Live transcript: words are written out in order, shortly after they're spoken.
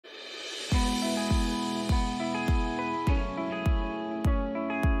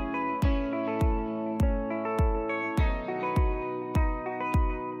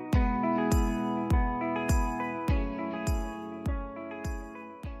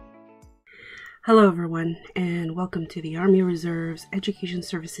Hello everyone, and welcome to the Army Reserve's Education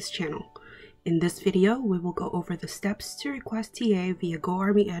Services channel. In this video, we will go over the steps to request TA via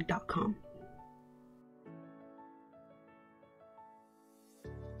GoArmyEd.com.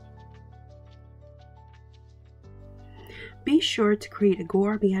 Be sure to create a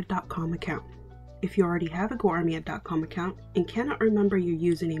GoArmyEd.com account. If you already have a GoArmyEd.com account and cannot remember your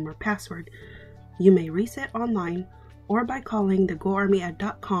username or password, you may reset online or by calling the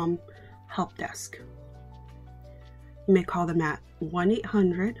GoArmyEd.com help desk. You may call them at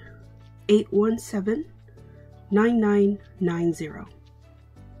 1-800-817-9990.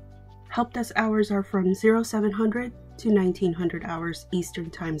 Help desk hours are from 0700 to 1900 hours Eastern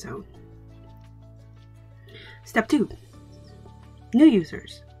Time Zone. Step 2. New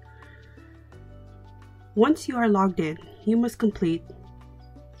users. Once you are logged in, you must complete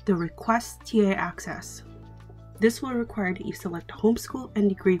the Request TA Access. This will require that you select homeschool and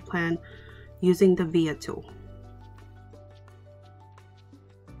degree plan using the VIA tool.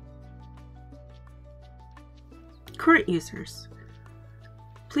 Current users.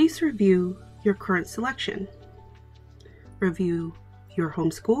 Please review your current selection. Review your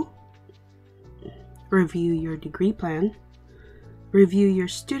homeschool. Review your degree plan. Review your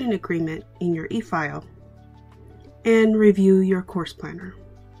student agreement in your e-file. And review your course planner.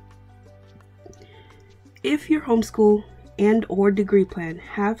 If your homeschool and or degree plan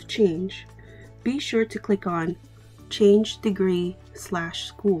have changed, be sure to click on Change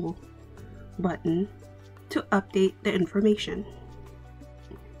Degree/School button to update the information.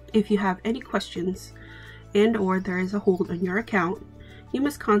 If you have any questions and or there is a hold on your account, you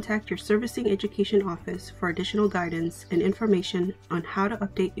must contact your servicing education office for additional guidance and information on how to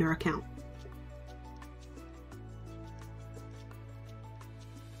update your account.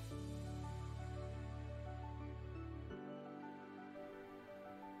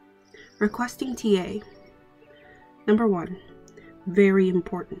 Requesting TA. Number 1, very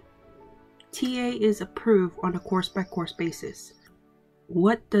important. TA is approved on a course-by-course basis.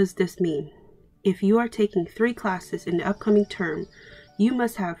 What does this mean? If you are taking 3 classes in the upcoming term, you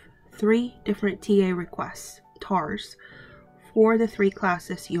must have 3 different TA requests, TARs, for the 3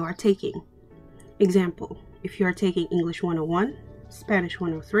 classes you are taking. Example, if you are taking English 101, Spanish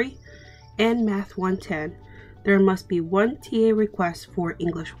 103, and Math 110, there must be 1 TA request for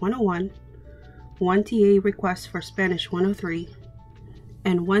English 101, 1 TA request for Spanish 103,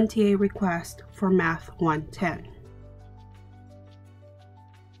 and 1 TA request for Math 110.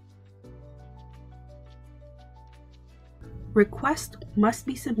 Request must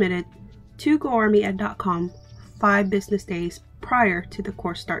be submitted to GoArmyEd.com 5 business days prior to the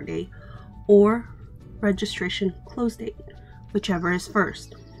course start date or registration close date, whichever is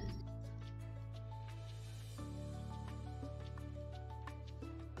first.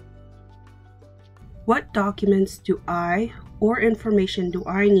 What documents do I or information do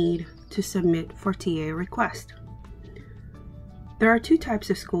I need to submit for TA request? There are 2 types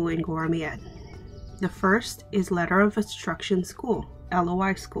of school in GoArmyEd. The first is Letter of Instruction School,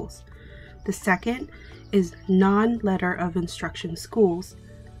 LOI schools. The second is non-Letter of Instruction schools.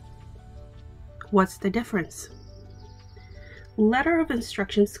 What's the difference? Letter of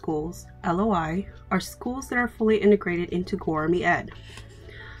Instruction schools, LOI, are schools that are fully integrated into GoArmyEd.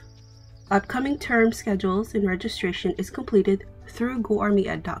 Upcoming term schedules and registration is completed through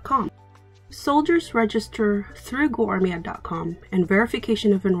GoArmyEd.com. Soldiers register through GoArmyEd.com and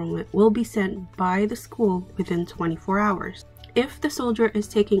verification of enrollment will be sent by the school within 24 hours. If the soldier is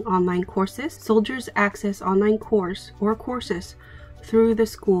taking online courses, soldiers access online course or courses through the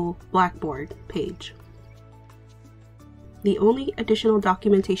school Blackboard page. The only additional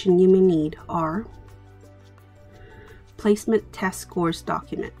documentation you may need are placement test scores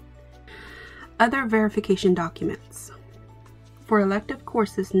document. Other verification documents. For elective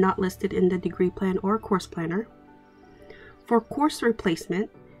courses not listed in the degree plan or course planner. For course replacement,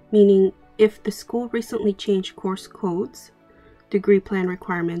 meaning if the school recently changed course codes, degree plan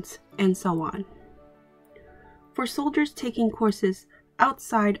requirements, and so on. For soldiers taking courses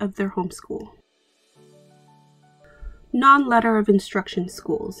outside of their home school. Non-Letter of Instruction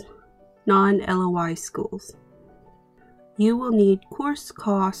schools, non-LOI schools. You will need course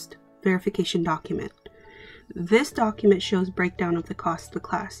cost verification document. This document shows breakdown of the cost of the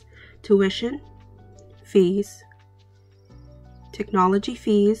class, tuition, fees, technology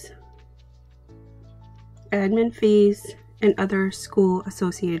fees, admin fees, and other school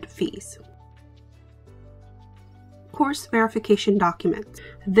associated fees. Course verification document.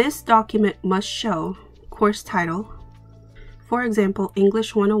 This document must show course title. For example,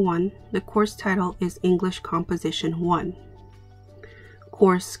 English 101, the course title is English Composition 1.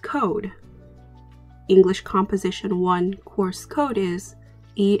 Course code. English Composition 1 course code is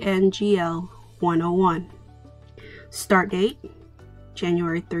ENGL 101. Start date,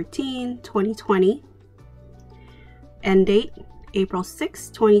 January 13, 2020. End date, April 6,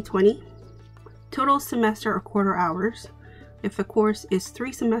 2020. Total semester or quarter hours, if the course is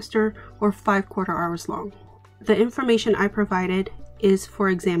 3 semester or 5 quarter hours long. The information I provided is for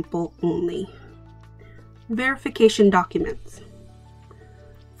example only. Verification documents.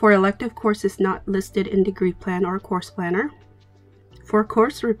 For elective courses not listed in degree plan or course planner. For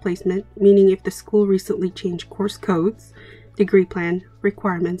course replacement, meaning if the school recently changed course codes, degree plan,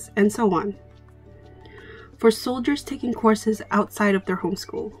 requirements, and so on. For soldiers taking courses outside of their home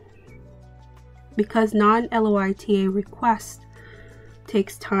school. Because non-LOI TA request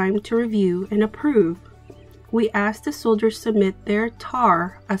takes time to review and approve, we ask the soldiers submit their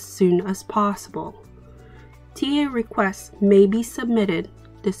TAR as soon as possible. TA requests may be submitted,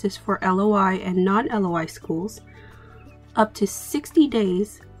 this is for LOI and non-LOI schools, up to 60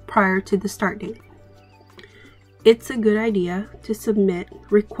 days prior to the start date. It's a good idea to submit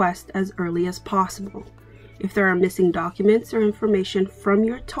requests as early as possible. If there are missing documents or information from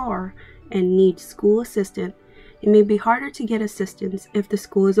your TAR and need school assistance, it may be harder to get assistance if the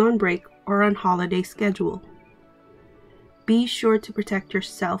school is on break or on holiday schedule. Be sure to protect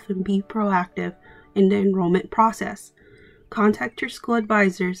yourself and be proactive in the enrollment process. Contact your school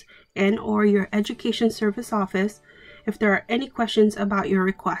advisors and/or your education service office if there are any questions about your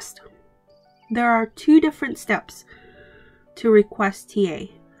request. There are 2 different steps to request TA,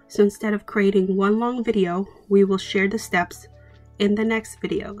 so instead of creating one long video, we will share the steps in the next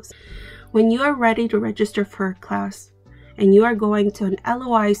videos. When you are ready to register for a class and you are going to an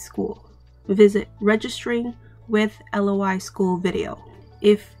LOI school, visit Registering with LOI School video.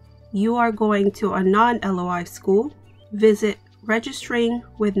 If you are going to a non-LOI school, visit Registering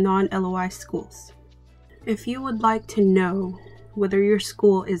with Non-LOI Schools. If you would like to know whether your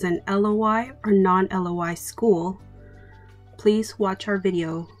school is an LOI or non-LOI school, please watch our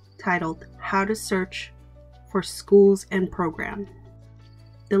video titled How to Search for Schools and Program.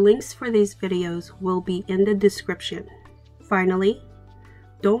 The links for these videos will be in the description. Finally,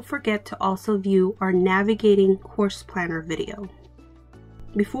 don't forget to also view our Navigating Course Planner video.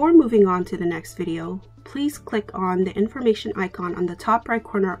 Before moving on to the next video, please click on the information icon on the top right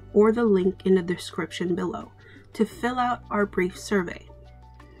corner or the link in the description below to fill out our brief survey.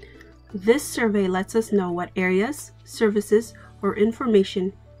 This survey lets us know what areas, services, or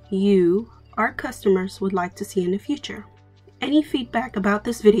information you, our customers, would like to see in the future. Any feedback about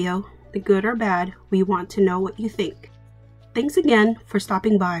this video, the good or bad, we want to know what you think. Thanks again for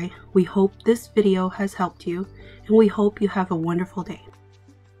stopping by. We hope this video has helped you, and we hope you have a wonderful day.